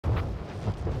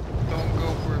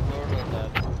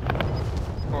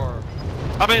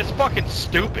I mean, it's fucking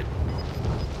stupid.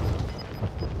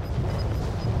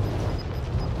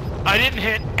 I didn't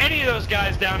hit any of those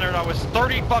guys down there that I was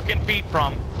 30 fucking feet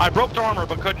from. I broke their armor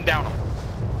but couldn't down them.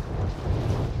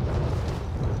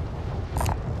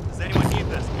 Does anyone need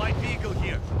this? Light vehicle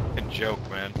here. Fucking joke,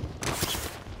 man.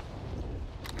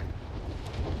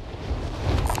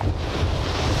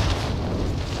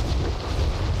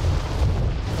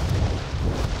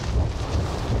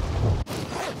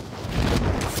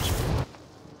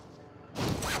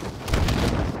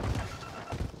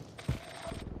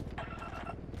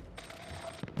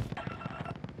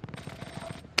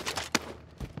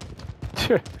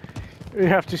 You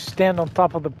have to stand on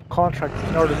top of the contract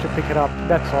in order to pick it up.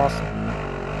 That's awesome.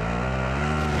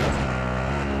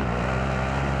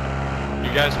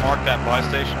 You guys mark that buy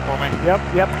station for me?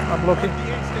 Yep, I'm looking.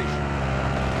 The aid station.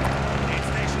 Aid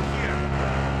station here.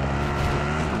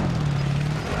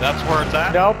 That's where it's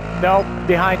at? Nope,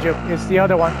 behind you. It's the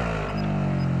other one.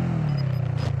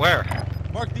 Where?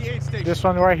 Mark the aid station. This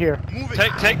one right here. Move it.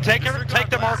 Take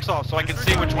the marks off so I can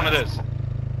see which one it is.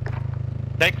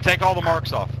 Take all the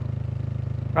marks off.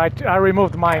 Right, I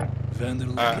removed mine.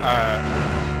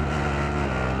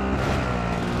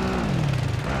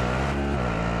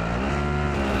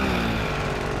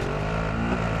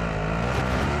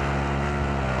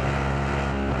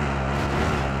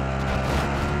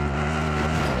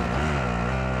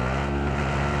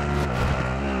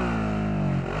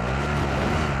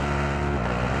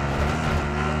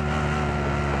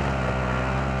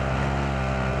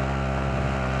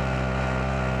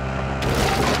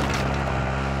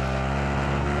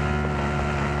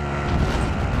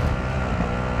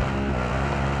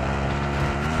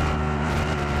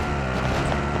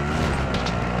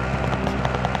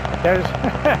 There's...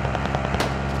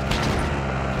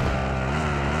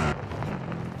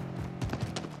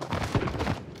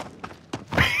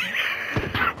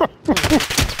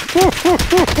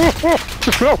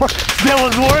 That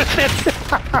was worth it!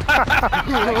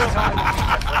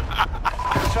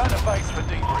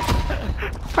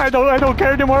 I don't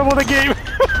care anymore about the game.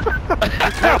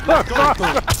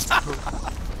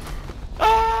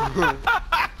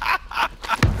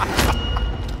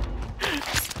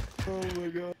 Oh my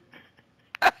god.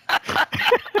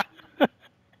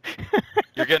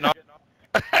 You're getting off.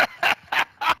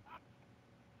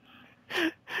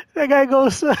 That guy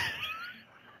goes.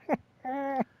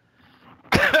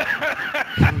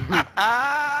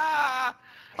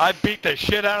 I beat the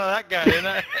shit out of that guy, didn't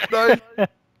I?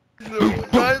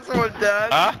 Nice one,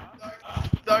 Dad. Huh?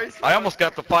 Nice one. I almost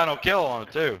got the final kill on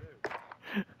it too.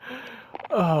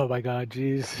 Oh my god,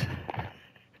 jeez.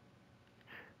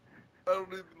 I don't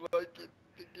even